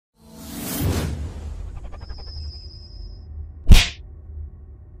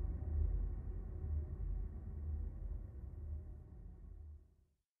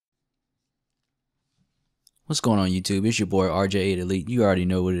What's going on YouTube? It's your boy RJ8 Elite. You already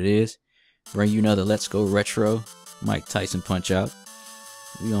know what it is. Bring you another Let's Go Retro Mike Tyson punch out.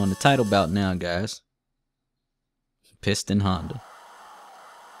 We on the title bout now, guys. Piston Honda.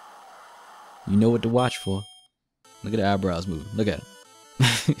 You know what to watch for. Look at the eyebrows moving. Look at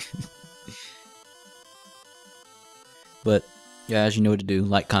him. But guys, you know what to do.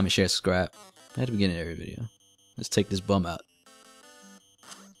 Like, comment, share, subscribe. At the beginning of every video. Let's take this bum out.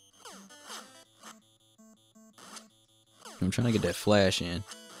 I'm trying to get that flash in.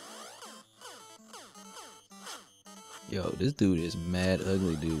 Yo, this dude is mad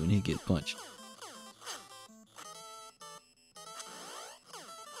ugly, dude, when he get punched.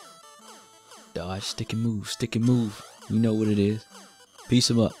 Dodge, stick and move, stick and move. You know what it is.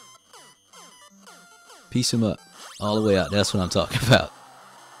 Piece him up. Piece him up. All the way out. That's what I'm talking about.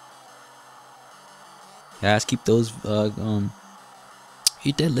 Guys, keep those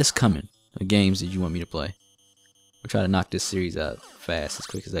keep that list coming of games that you want me to play. I'll try to knock this series out fast, as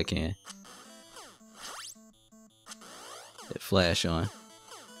quick as I can. That flash on.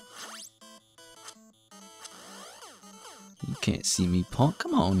 You can't see me, punk.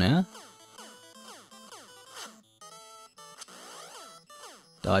 Come on now.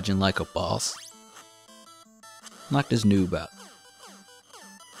 Dodging like a boss. Knock this noob out.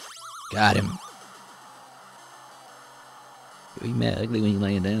 Got him. Yo, he mad ugly when you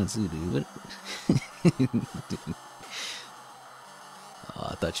laying down too, dude. What? Oh,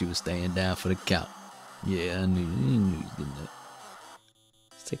 I thought you was staying down for the count. Yeah, I knew he was getting that.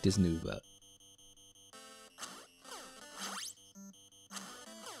 Let's take this noob out.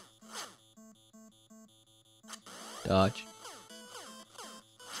 Dodge.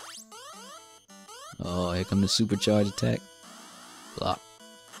 Oh, here come the supercharged attack. Block,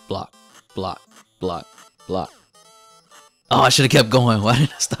 block, block, block, block. Oh, I should have kept going. Why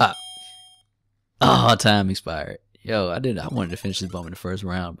did I stop? Oh, time expired. Yo, I wanted to finish this bum in the first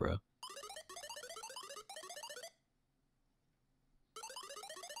round, bro.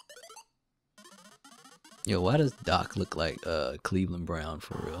 Yo, why does Doc look like Cleveland Brown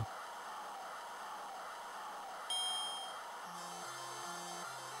for real?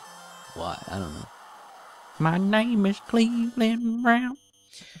 Why? I don't know. My name is Cleveland Brown.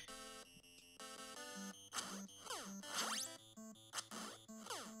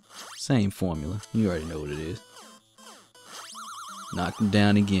 Same formula. You already know what it is. Knock him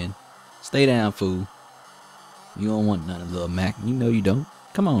down again. Stay down, fool. You don't want none of Lil Mac. You know you don't.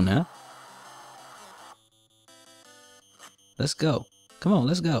 Come on now. Let's go. Come on,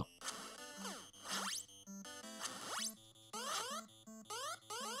 let's go.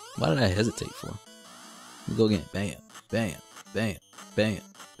 Why did I hesitate for? We go again. Bam, bam, bam, bam,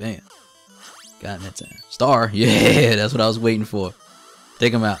 bam. Got him that time. Star. Yeah, that's what I was waiting for.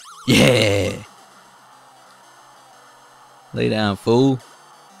 Take him out. Yeah. Lay down, fool.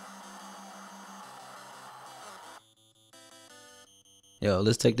 Yo,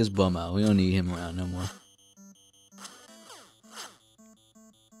 let's take this bum out. We don't need him around no more.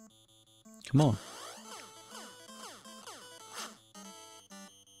 Come on.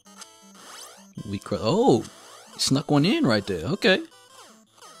 Oh, snuck one in right there. Okay.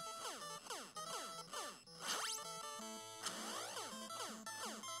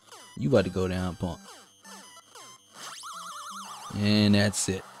 You about to go down, punk. And that's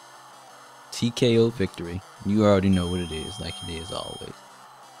it. TKO victory. You already know what it is, like it is always.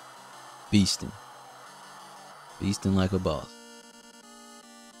 Beastin'. Beastin' like a boss.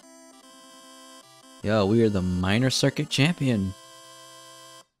 Yo, we are the minor circuit champion.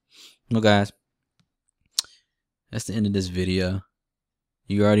 Well, guys, that's the end of this video.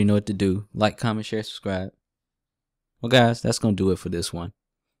 You already know what to do. Like, comment, share, subscribe. Well, guys, that's going to do it for this one.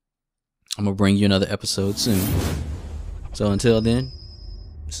 I'm going to bring you another episode soon. So until then,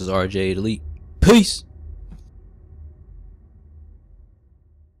 this is RJ8 Elite. Peace!